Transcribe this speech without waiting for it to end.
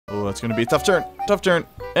it's going to be a tough turn. Tough turn.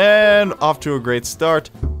 And off to a great start.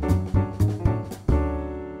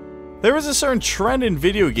 There is a certain trend in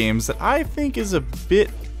video games that I think is a bit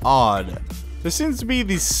odd. There seems to be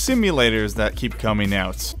these simulators that keep coming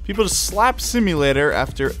out. People just slap simulator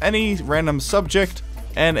after any random subject,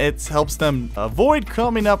 and it helps them avoid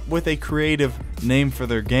coming up with a creative name for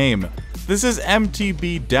their game. This is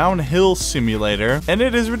MTB Downhill Simulator, and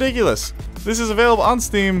it is ridiculous. This is available on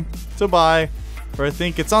Steam to buy for, I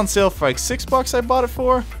think it's on sale for like $6 I bought it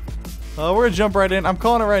for. We're gonna jump right in. I'm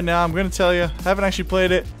calling it right now. I'm gonna tell you, haven't actually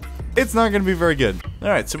played it. It's not gonna be very good.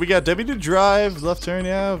 Alright, so we got W to drive, left turn,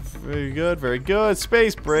 yeah, very good, very good.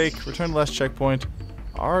 Space, brake, return to last checkpoint.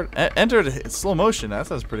 Enter slow motion, that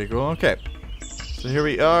sounds pretty cool. Okay. So here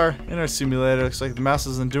we are in our simulator. Looks like the mouse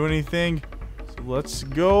doesn't do anything. So let's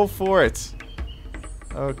go for it.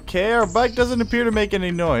 Okay, our bike doesn't appear to make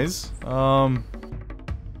any noise.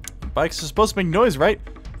 Bikes are supposed to make noise, right?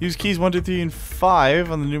 Use keys 1, 2, 3, and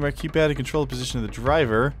 5 on the numeric keypad to control the position of the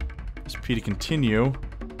driver. Press P to continue.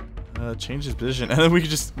 Change his position, and then we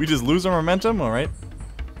just lose our momentum. All right.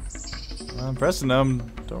 I'm pressing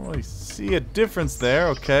them. Don't really see a difference there.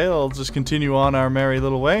 Okay, I'll just continue on our merry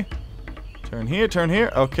little way. Turn here, turn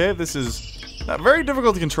here. Okay, this is not very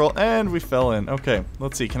difficult to control, and we fell in. Okay,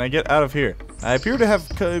 let's see. Can I get out of here? I appear to have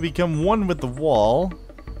become one with the wall.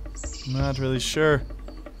 Not really sure.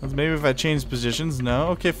 Maybe if I change positions. No.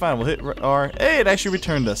 Okay, fine. We'll hit R. Hey, it actually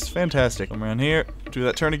returned us. Fantastic. Come around here. Do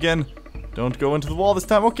that turn again. Don't go into the wall this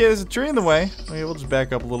time. Okay, there's a tree in the way. Okay, we'll just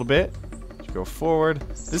back up a little bit. Just go forward.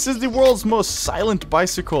 This is the world's most silent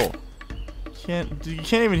bicycle. You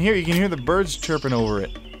can't even hear it. You can hear the birds chirping over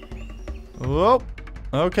it. Whoa.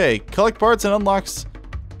 Okay, collect parts and unlocks.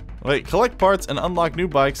 Wait, collect parts and unlock new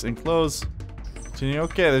bikes and clothes. Continue.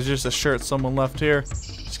 Okay, there's just a shirt someone left here.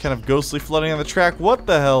 Just kind of ghostly floating on the track. What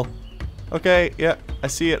the hell? Okay, yeah, I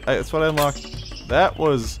see it. That's what I unlocked. That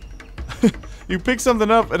was... You pick something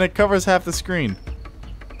up and it covers half the screen.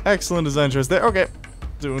 Excellent design choice there. Okay,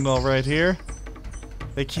 doing all right here.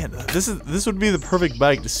 They can't. This would be the perfect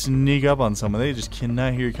bike to sneak up on someone. They just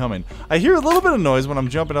cannot hear you coming. I hear a little bit of noise when I'm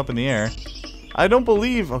jumping up in the air. I don't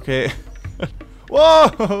believe. Okay.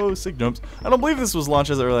 Whoa! Sick jumps. I don't believe this was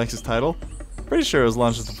launched as an early access title. Pretty sure it was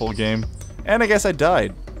launched as the full game. And I guess I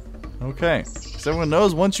died. Okay. Because everyone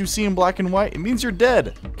knows once you see in black and white, it means you're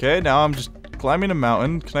dead. Okay, now I'm just climbing a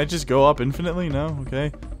mountain. Can I just go up infinitely? No?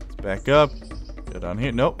 Okay. Let's back up. Go down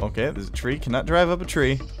here. Nope. Okay, there's a tree. Cannot drive up a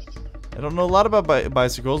tree. I don't know a lot about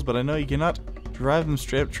bicycles, but I know you cannot drive them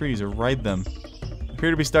straight up trees or ride them. I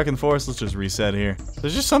appear to be stuck in the forest. Let's just reset here.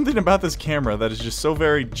 There's just something about this camera that is just so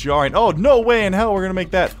very jarring. Oh, no way in hell we're gonna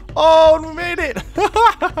make that. Oh, we made it!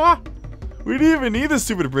 We didn't even need this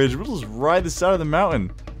stupid bridge. We'll just ride the side of the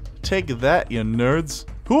mountain. Take that, you nerds.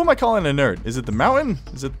 Who am I calling a nerd? Is it the mountain?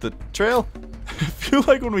 Is it the trail? I feel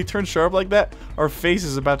like when we turn sharp like that, our face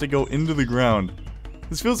is about to go into the ground.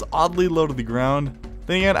 This feels oddly low to the ground.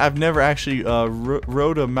 Then again, I've never actually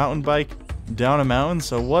rode a mountain bike down a mountain,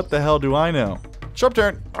 so what the hell do I know? Sharp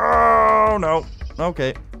turn. Oh, no.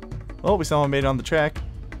 Okay. Well, we somehow made it on the track.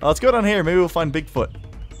 Let's go down here. Maybe we'll find Bigfoot.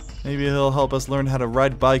 Maybe he'll help us learn how to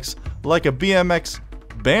ride bikes like a BMX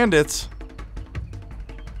bandit.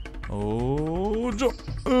 Oh, jump.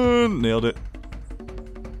 Nailed it.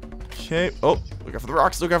 Okay. Oh, look out for the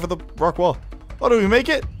rocks. Look out for the rock wall. Oh, did we make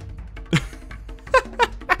it?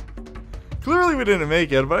 Clearly we didn't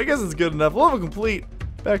make it, but I guess it's good enough. Level complete.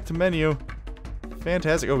 Back to menu.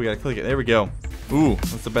 Fantastic. Oh, we gotta click it. There we go. Ooh,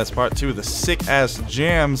 that's the best part too. The sick-ass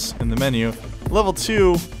jams in the menu. Level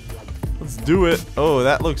 2. Let's do it. Oh,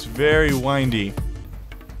 that looks very windy.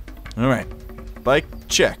 Alright. Bike,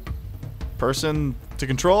 check. Person to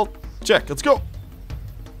control, check. Let's go.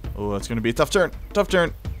 Oh, that's gonna be a tough turn. Tough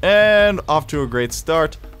turn. And off to a great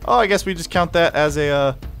start. Oh, I guess we just count that as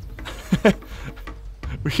a,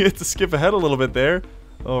 we get to skip ahead a little bit there.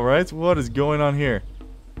 Alright, what is going on here?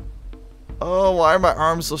 Oh, why are my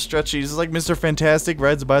arms so stretchy? This is like Mr. Fantastic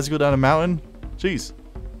rides a bicycle down a mountain. Jeez.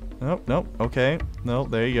 Nope, nope. Okay. No,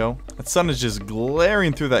 there you go. That sun is just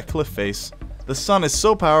glaring through that cliff face. The sun is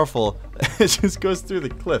so powerful, it just goes through the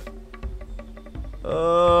cliff.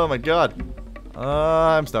 Oh my god.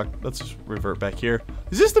 I'm stuck. Let's just revert back here.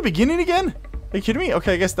 Is this the beginning again? Are you kidding me?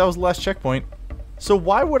 Okay, I guess that was the last checkpoint. So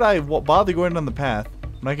why would I bother going down the path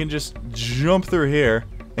when I can just jump through here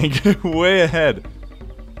and get way ahead?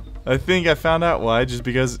 I think I found out why, just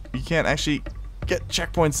because you can't actually get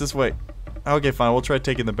checkpoints this way. Okay, fine. We'll try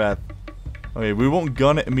taking the path. Okay, we won't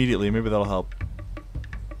gun it immediately. Maybe that'll help.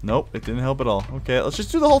 Nope, it didn't help at all. Okay, let's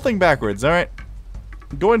just do the whole thing backwards, alright?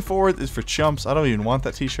 Going forward is for chumps. I don't even want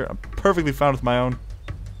that t-shirt. I'm perfectly fine with my own.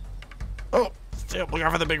 Oh, Look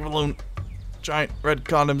out for the big balloon. Giant red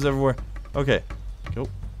condoms everywhere. Okay. Go.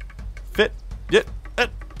 Fit. Get.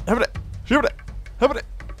 Have it. Shoot it. Have it.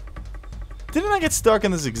 Didn't I get stuck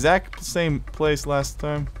in this exact same place last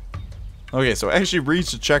time? Okay, so I actually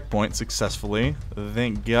reached a checkpoint successfully.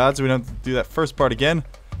 Thank God, so we don't have to do that first part again.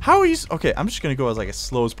 How are you? Okay, I'm just gonna go as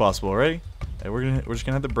slow as possible. Ready? Okay, we're just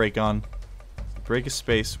gonna have the brake on. Brake is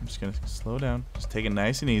space. I'm just gonna slow down. Just take it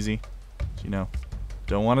nice and easy. You know,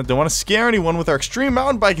 don't want to scare anyone with our extreme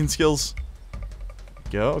mountain biking skills.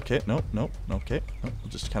 Go. Okay. Nope. Okay. Nope. We'll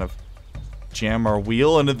just kind of jam our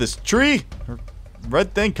wheel into this tree. Or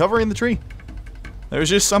red thing covering the tree. There's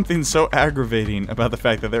just something so aggravating about the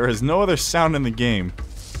fact that there is no other sound in the game.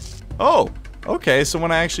 Oh, okay, so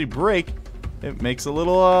when I actually brake, it makes a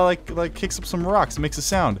little, like kicks up some rocks, it makes a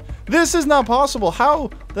sound. This is not possible! How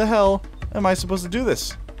the hell am I supposed to do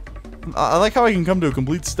this? I like how I can come to a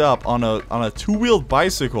complete stop on a two-wheeled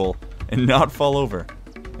bicycle and not fall over.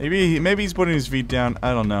 Maybe he's putting his feet down,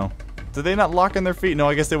 I don't know. Did they not lock on their feet? No,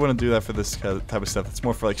 I guess they wouldn't do that for this type of stuff. It's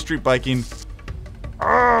more for, street biking.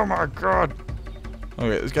 Oh my god!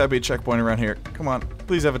 Okay, there's gotta be a checkpoint around here. Come on,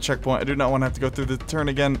 please have a checkpoint. I do not want to have to go through the turn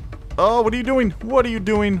again. Oh, what are you doing? What are you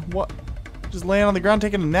doing? What? Just laying on the ground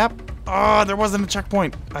taking a nap? Oh, there wasn't a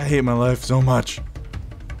checkpoint. I hate my life so much.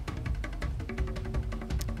 Do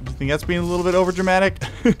you think that's being a little bit overdramatic?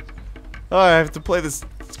 Oh, I have to play this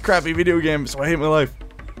crappy video game, so I hate my life.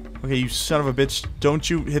 Okay, you son of a bitch. Don't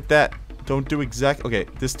you hit that. Don't do okay,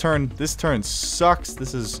 this turn sucks.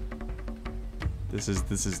 This is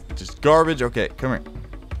just garbage. Okay, come here.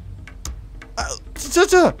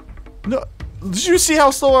 No, did you see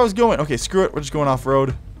how slow I was going? Okay, screw it. We're just going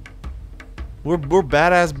off-road. We're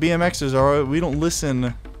badass BMXers, alright? We don't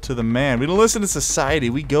listen to the man. We don't listen to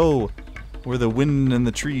society. We go where the wind and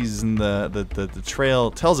the trees and the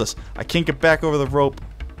trail tells us. I can't get back over the rope.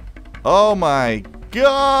 Oh my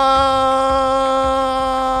god!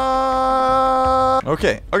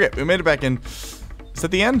 Okay, we made it back in. Is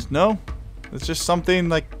that the end? No? It's just something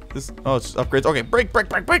like this. Oh, it's just upgrades. Okay, brake!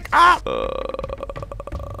 Ah!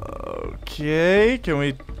 Okay, can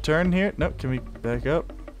we turn here? No, can we back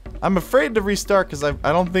up? I'm afraid to restart because I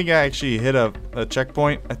don't think I actually hit a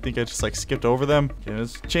checkpoint. I think I just skipped over them. Okay,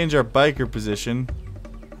 let's change our biker position.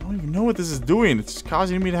 I don't even know what this is doing. It's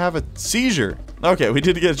causing me to have a seizure. Okay, we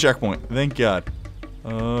did get a checkpoint. Thank God.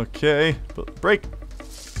 Okay, brake.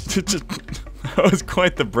 That was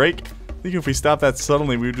quite the brake. I think if we stopped that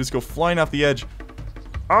suddenly, we would just go flying off the edge.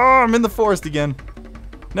 Oh, I'm in the forest again.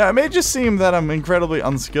 Now, it may just seem that I'm incredibly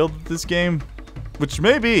unskilled at this game, which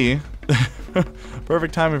may be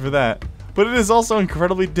perfect timing for that, but it is also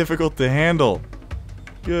incredibly difficult to handle.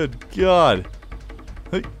 Good God.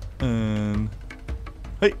 Hey, and...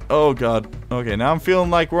 Hey, oh God. Okay, now I'm feeling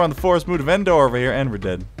like we're on the forest mood of Endor over here, and we're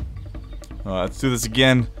dead. Let's do this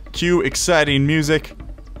again. Cue exciting music.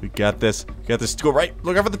 We got this. We got this. Go right.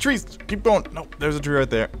 Look out for the trees. Keep going. Nope, there's a tree right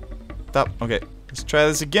there. Stop. Okay, let's try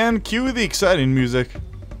this again. Cue the exciting music.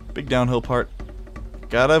 Big downhill part.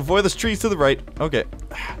 Gotta avoid those trees to the right. Okay.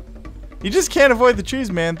 You just can't avoid the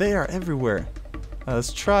trees, man. They are everywhere.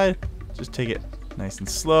 Let's try. Just take it nice and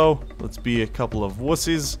slow. Let's be a couple of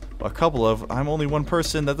wussies. I'm only one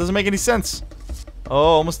person. That doesn't make any sense. Oh,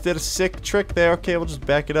 almost did a sick trick there. Okay, we'll just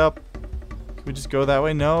back it up. Can we just go that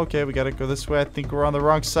way? No? Okay, we gotta go this way. I think we're on the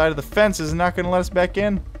wrong side of the fence. Is it not gonna let us back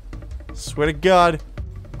in? Swear to God.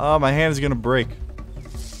 Oh, my hand is gonna break.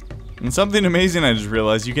 And something amazing I just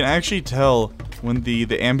realized. You can actually tell when the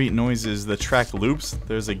ambient noises, the track loops,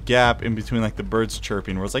 there's a gap in between the birds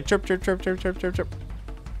chirping where it's like chirp, chirp, chirp, chirp, chirp, chirp, chirp.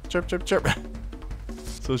 Chirp, chirp, chirp.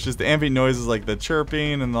 So it's just the ambient noises like the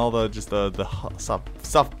chirping and all the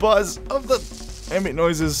soft buzz of the ambient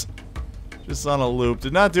noises. Just on a loop.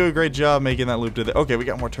 Did not do a great job making that loop, did they? Okay, we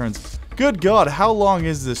got more turns. Good God, how long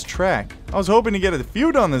is this track? I was hoping to get a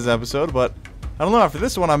few done this episode, but I don't know. After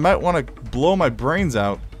this one, I might want to blow my brains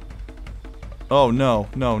out. Oh, no.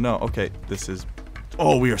 Okay, this is...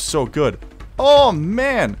 Oh, we are so good. Oh,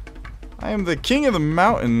 man. I am the king of the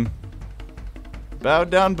mountain. Bow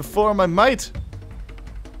down before my might.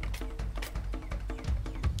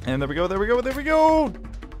 And there we go.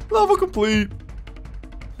 Level complete.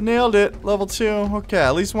 Nailed it. Level 2. Okay, I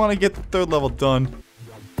at least want to get the 3rd level done.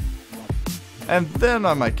 And then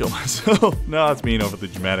I might kill myself. No, that's being overly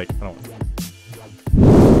dramatic. I don't want that.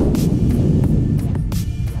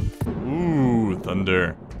 Ooh,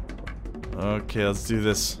 thunder. Okay, let's do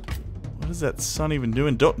this. What is that sun even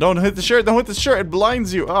doing? Don't hit the shirt. Don't hit the shirt. It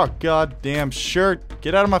blinds you. Oh, goddamn shirt.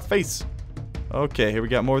 Get out of my face. Okay, here we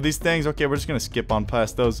got more of these things. Okay, we're just gonna skip on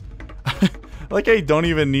past those. Like, I don't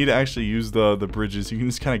even need to actually use the bridges. You can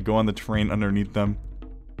just kind of go on the terrain underneath them.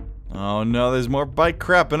 Oh no, there's more bike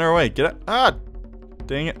crap in our way. Get it? Ah!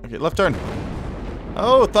 Dang it. Okay, left turn.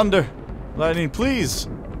 Oh, thunder. Lightning, please.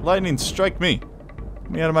 Lightning, strike me.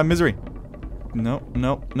 Get me out of my misery. No,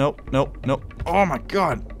 no, no, no, no. Oh my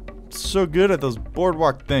god. So good at those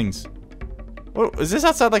boardwalk things. What, is this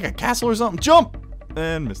outside like a castle or something? Jump!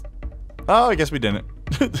 And missed. Oh, I guess we didn't.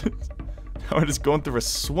 Now we're just going through a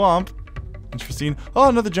swamp. Interesting. Oh,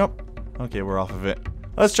 another jump. Okay, we're off of it.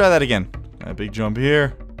 Let's try that again. A big jump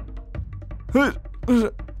here.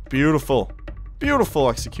 Beautiful. Beautiful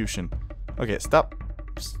execution. Okay, stop.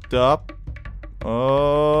 Stop.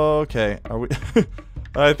 Okay, are we...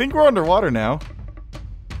 I think we're underwater now.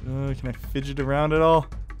 Can I fidget around at all?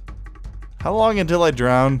 How long until I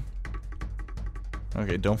drown?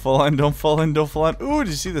 Okay, don't fall in, don't fall in, don't fall in. Ooh, did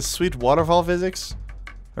you see the sweet waterfall physics?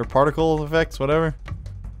 Or particle effects, whatever.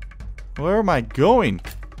 Where am I going?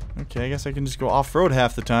 Okay, I guess I can just go off-road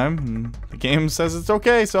half the time. And the game says it's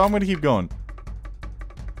okay, so I'm gonna keep going.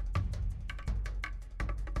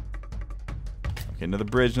 Okay, another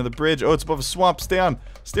bridge, another bridge. Oh, it's above a swamp. Stay on.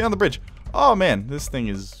 Stay on the bridge. Oh, man, this thing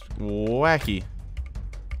is wacky.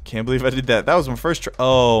 Can't believe I did that. That was my first try.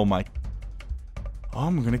 Oh, my. Oh,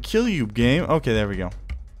 I'm gonna kill you, game. Okay, there we go.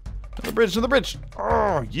 Another bridge, another bridge.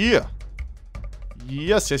 Oh, yeah.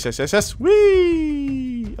 Yes, yes, yes, yes, yes.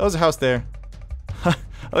 Whee! Oh, there's a house there. I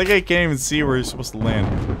think I can't even see where you're supposed to land.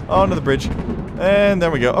 Oh, another bridge. And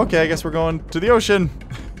there we go. Okay, I guess we're going to the ocean.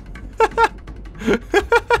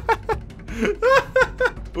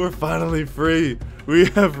 We're finally free. We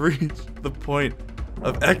have reached the point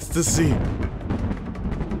of ecstasy.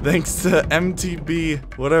 Thanks to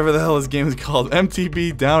MTB, whatever the hell this game is called.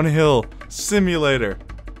 MTB Downhill Simulator.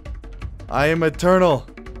 I am eternal.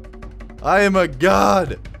 I am a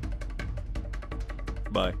god.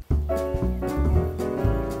 Bye.